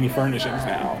to buy any furnishings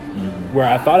now. Where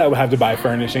I thought I would have to buy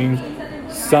furnishings,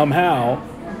 somehow,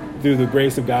 through the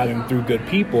grace of God and through good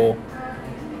people,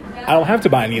 I don't have to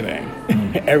buy anything.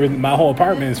 My whole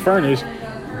apartment is furnished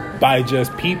by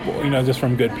just people, just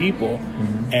from good people,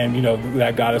 and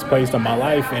that God has placed on my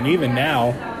life. And even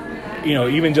now,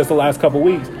 even just the last couple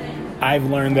weeks, I've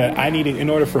learned that I needed, in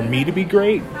order for me to be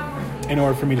great, in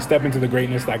order for me to step into the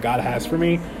greatness that God has for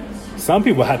me, some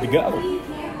people had to go.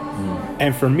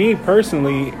 And for me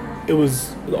personally, it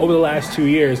was over the last 2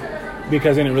 years,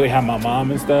 because I didn't really have my mom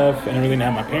and stuff, and I really didn't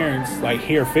have my parents like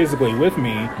here physically with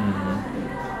me.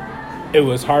 It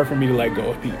was hard for me to let go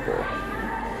of people.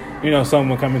 Someone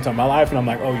would come into my life and I'm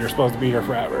like, oh, you're supposed to be here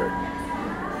forever.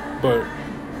 But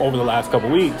over the last couple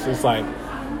weeks, it's like,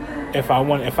 if I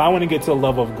want to get to the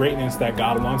level of greatness that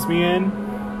God wants me in,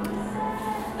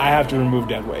 I have to remove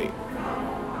dead weight.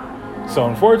 So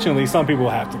unfortunately, some people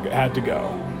had to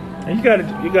go. And you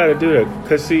gotta do it,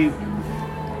 because see,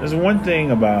 there's one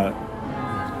thing about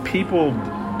people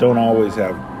don't always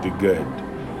have the good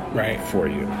for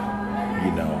you.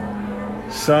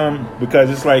 Because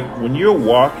it's like when you're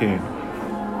walking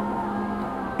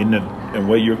in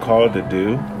what you're called to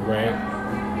do,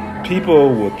 people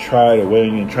will try to weigh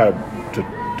you and try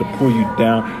to pull you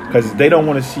down because they don't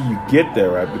want to see you get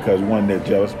there, right? Because one, they're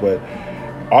jealous, but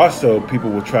also people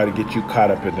will try to get you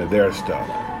caught up into their stuff.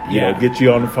 Get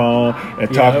you on the phone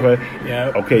and talk about,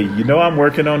 okay, I'm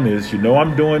working on this,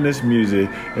 I'm doing this music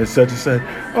and such and such.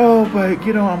 Oh, but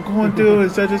I'm going through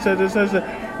and such and such and such,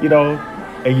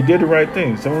 and you did the right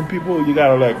thing. Some people you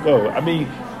gotta let go. I mean,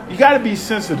 you gotta be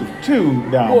sensitive too,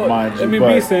 now, mind you.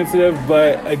 Be sensitive,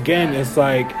 but again, it's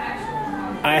like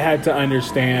I had to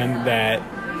understand that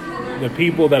the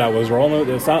people that I was rolling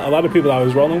with, a lot of people I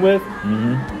was rolling with,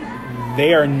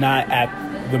 they are not at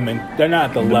they're not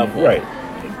at the level. Right.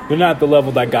 They're not at the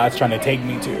level that God's trying to take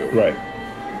me to. Right.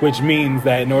 Which means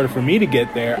that in order for me to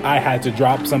get there, I had to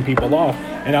drop some people off.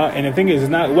 And the thing is,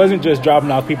 it wasn't just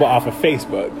dropping off people off of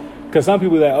Facebook. Because some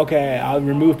people are like, okay, I'll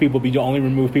remove people, but you only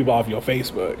remove people off your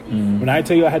Facebook. When I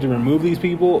tell you I had to remove these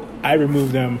people, I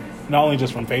removed them not only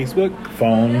just from Facebook,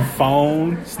 phone,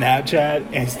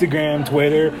 Snapchat, Instagram,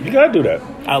 Twitter. You gotta do that.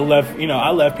 I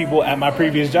left people at my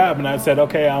previous job, and I said,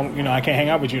 okay, I can't hang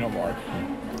out with you no more.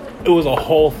 It was a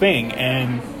whole thing,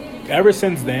 and ever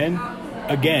since then,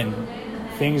 again,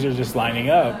 things are just lining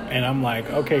up, and I'm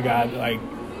like, okay, God, like,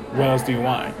 what else do you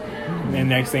want? And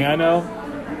next thing I know,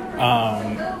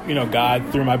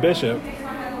 God through my bishop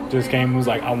just came and was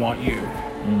like, I want you.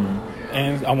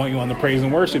 And I want you on the praise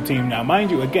and worship team. Now, mind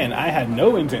you, again, I had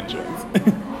no intentions,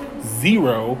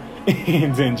 zero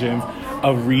intentions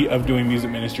of doing music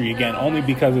ministry again, only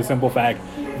because of the simple fact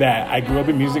that I grew up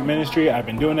in music ministry. I've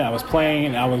been doing it. I was playing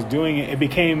and I was doing it. It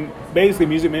became basically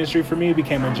music ministry for me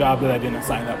became a job that I didn't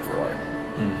sign up for.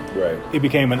 Right. It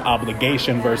became an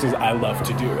obligation versus I love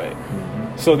to do it.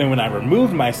 So then when I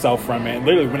removed myself from it,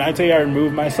 literally when I tell you I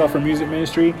removed myself from music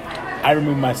ministry, I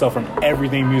removed myself from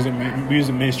everything music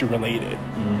ministry related.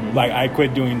 Like I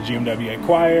quit doing GMWA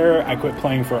choir. I quit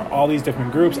playing for all these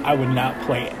different groups. I would not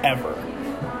play ever.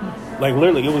 Like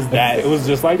literally it was that. It was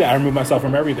just like that. I removed myself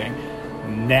from everything.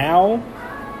 Now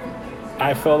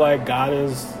I feel like God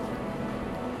is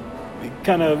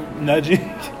kind of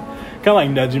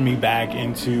nudging me back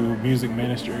into music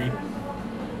ministry.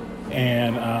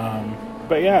 And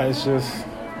but yeah, it's just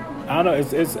I don't know,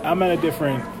 it's I'm at a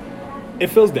different, it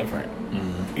feels different.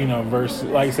 Versus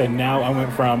like I said, now I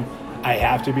went from I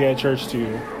have to be at church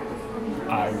to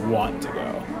I want to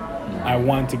go. I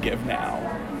want to give now.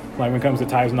 Like when it comes to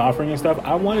tithes and offering and stuff,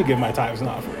 I want to give my tithes and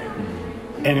offering.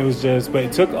 And it was just, but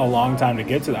it took a long time to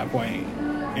get to that point.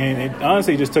 And it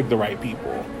honestly just took the right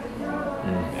people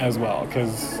as well.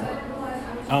 Because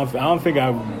I don't think I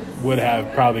would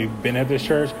have probably been at this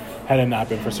church had it not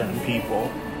been for certain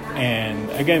people. And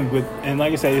again,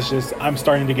 like I said, it's just, I'm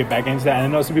starting to get back into that. And I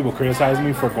know some people criticize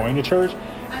me for going to church.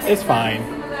 It's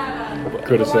fine.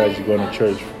 Criticize you going to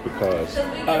church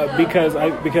because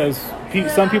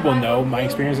some people know my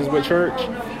experiences with church,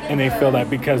 and they feel that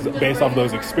because based off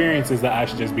those experiences that I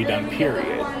should just be done,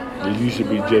 period. You should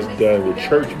be just done with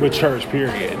church. With church,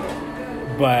 period.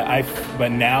 But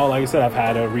now, like I said, I've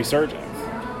had a resurgence,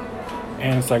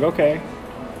 and it's like, okay,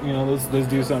 let's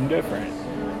do something different.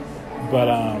 But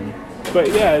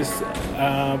yeah, it's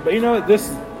this.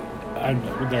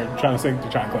 They're trying to sing to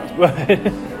try and close,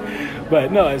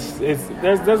 but no, it's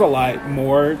there's a lot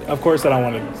more, of course, that I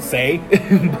want to say,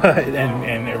 but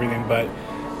and everything, but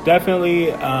definitely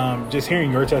just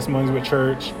hearing your testimonies with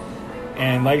church,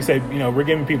 and like I said, we're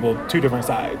giving people two different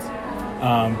sides,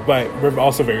 but we're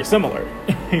also very similar,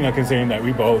 considering that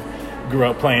we both grew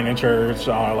up playing in church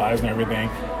all our lives and everything.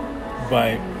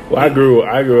 But I grew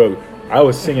up. I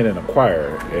was singing in a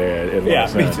choir in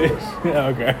Los Angeles.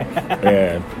 Okay.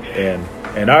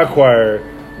 and our choir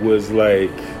was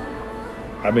like,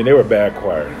 I mean, they were bad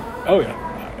choir. Oh yeah,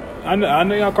 I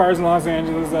know y'all choirs in Los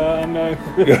Angeles. I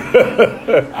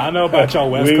know about y'all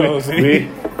West Coast.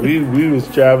 we was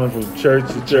traveling from church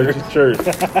to church to church.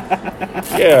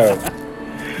 Yeah.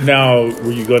 Now,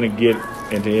 were you going to get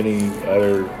into any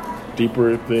other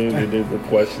deeper things and deeper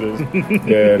questions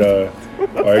that?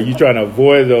 Are you trying to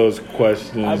avoid those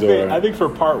questions? I think for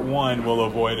part one, we'll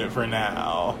avoid it for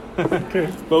now. Okay.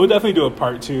 But we'll definitely do a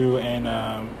part two,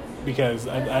 and because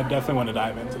I definitely want to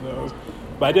dive into those.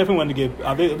 But I definitely wanted to give,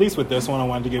 at least with this one, I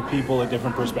wanted to give people a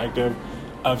different perspective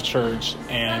of church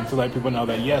and to let people know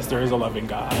that, yes, there is a loving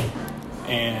God.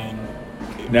 And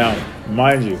now,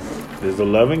 mind you, there's a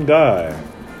loving God,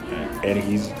 and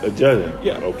he's a judge.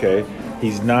 Yeah. Okay?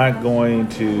 He's not going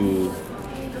to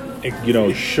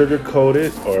sugarcoat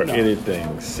it or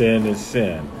anything. Sin is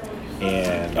sin.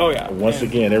 And once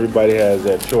again, everybody has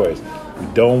that choice. We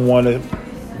don't want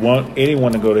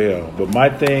anyone to go to hell. But my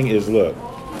thing is, look,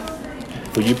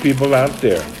 for you people out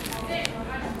there,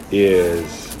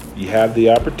 is you have the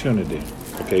opportunity.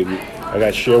 Okay, I got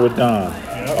to share with Don.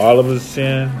 All of us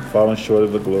sin, falling short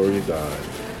of the glory of God.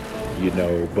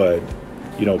 But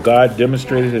God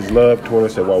demonstrated his love toward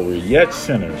us that while we're yet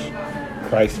sinners,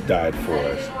 Christ died for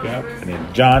us. Yep. And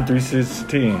in John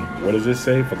 3:16, what does it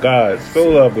say? For God so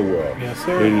loved the world, yes,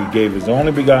 sir, that he gave his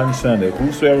only begotten Son, that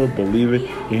whosoever believeth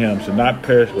in him shall not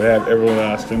perish but have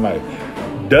everlasting life.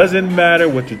 Doesn't matter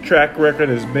what your track record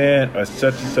has been or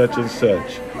such and such and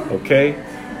such. Okay?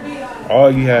 All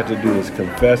you have to do is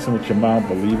confess with your mouth,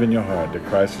 believe in your heart that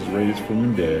Christ is raised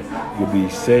from the dead. You'll be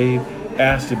saved,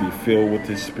 asked to be filled with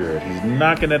His Spirit. He's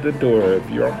knocking at the door of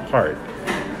your heart,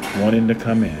 wanting to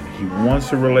come in. He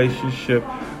wants a relationship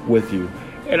with you.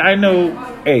 And I know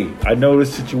the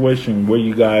situation where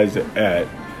you guys are at,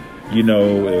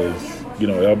 is,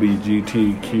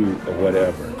 LBGTQ or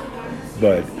whatever.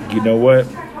 But you know what?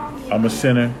 I'm a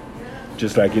sinner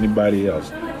just like anybody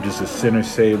else. I'm just a sinner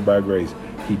saved by grace.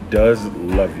 He does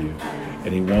love you,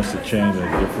 and He wants to change the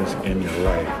difference in your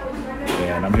life.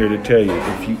 And I'm here to tell you,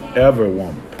 if you ever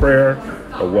want prayer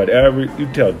or whatever, you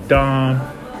tell Don,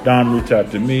 reach out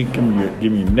to me, give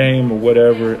me your name or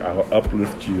whatever. I'll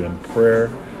uplift you in prayer,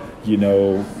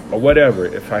 or whatever.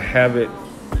 If I have it,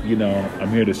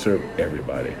 I'm here to serve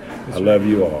everybody. I love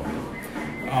you all.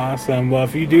 Awesome. Well,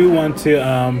 if you do want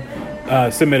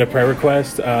to submit a prayer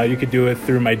request, you could do it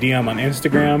through my DM on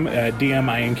Instagram at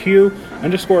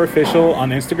DMINQ_official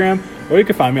on Instagram, or you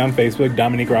can find me on Facebook,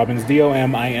 Dominique Robbins,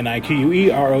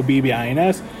 DOMINIQUE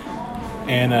ROBBINS,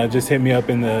 and just hit me up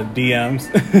in the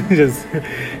DMs. Just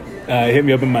hit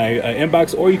me up in my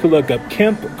inbox, or you can look up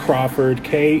Kemp Crawford,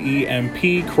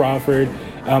 KEMP Crawford,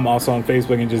 also on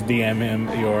Facebook, and just DM him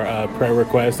your prayer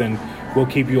request, and we'll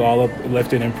keep you all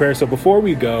uplifted in prayer. So before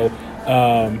we go,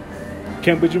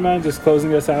 Kemp, would you mind just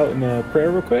closing us out in a prayer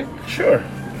real quick? Sure.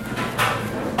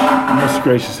 Most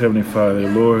gracious Heavenly Father,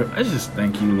 Lord, I just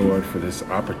thank you, Lord, for this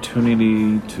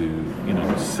opportunity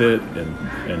to, sit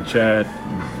and chat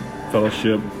and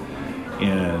fellowship.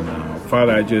 And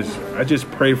Father, I just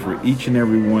pray for each and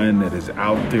every one that is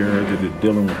out there that is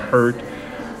dealing with hurt,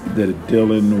 that are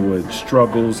dealing with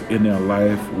struggles in their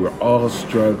life. We're all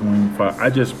struggling. Father,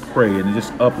 I just pray and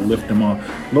just uplift them all.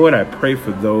 Lord, I pray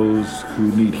for those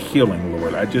who need healing,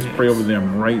 Lord. I just pray over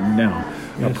them right now.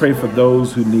 Yes. I pray for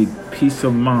those who need peace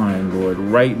of mind, Lord,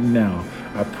 right now.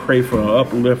 I pray for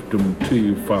uplift them to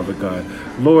you, Father God.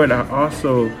 Lord, I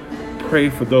also pray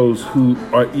for those who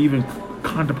are even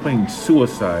contemplating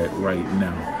suicide right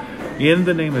now. In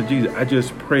the name of Jesus, I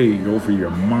just pray over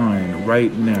your mind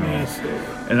right now. Yes.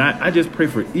 And I just pray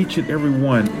for each and every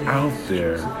one out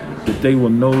there that they will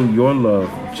know your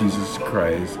love, Jesus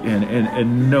Christ,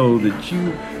 and know that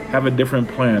you have a different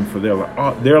plan for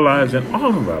their lives and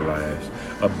all of our lives,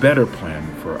 a better plan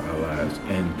for our lives,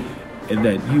 and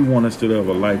that you want us to live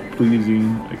a life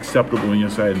pleasing, acceptable in your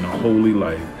sight, and a holy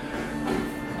life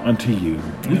unto you.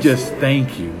 We just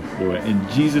thank you, Lord. In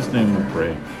Jesus' name we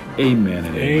pray. Amen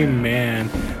and amen.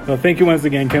 Well, thank you once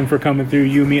again, Kim, for coming through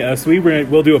You, Me, Us, We.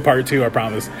 We'll do a part 2, I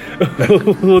promise.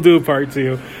 We'll do a part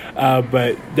 2.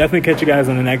 But definitely catch you guys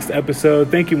on the next episode.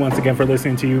 Thank you once again for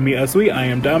listening to You, Me, Us, We. I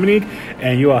am Dominique,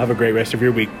 and you all have a great rest of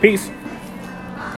your week. Peace.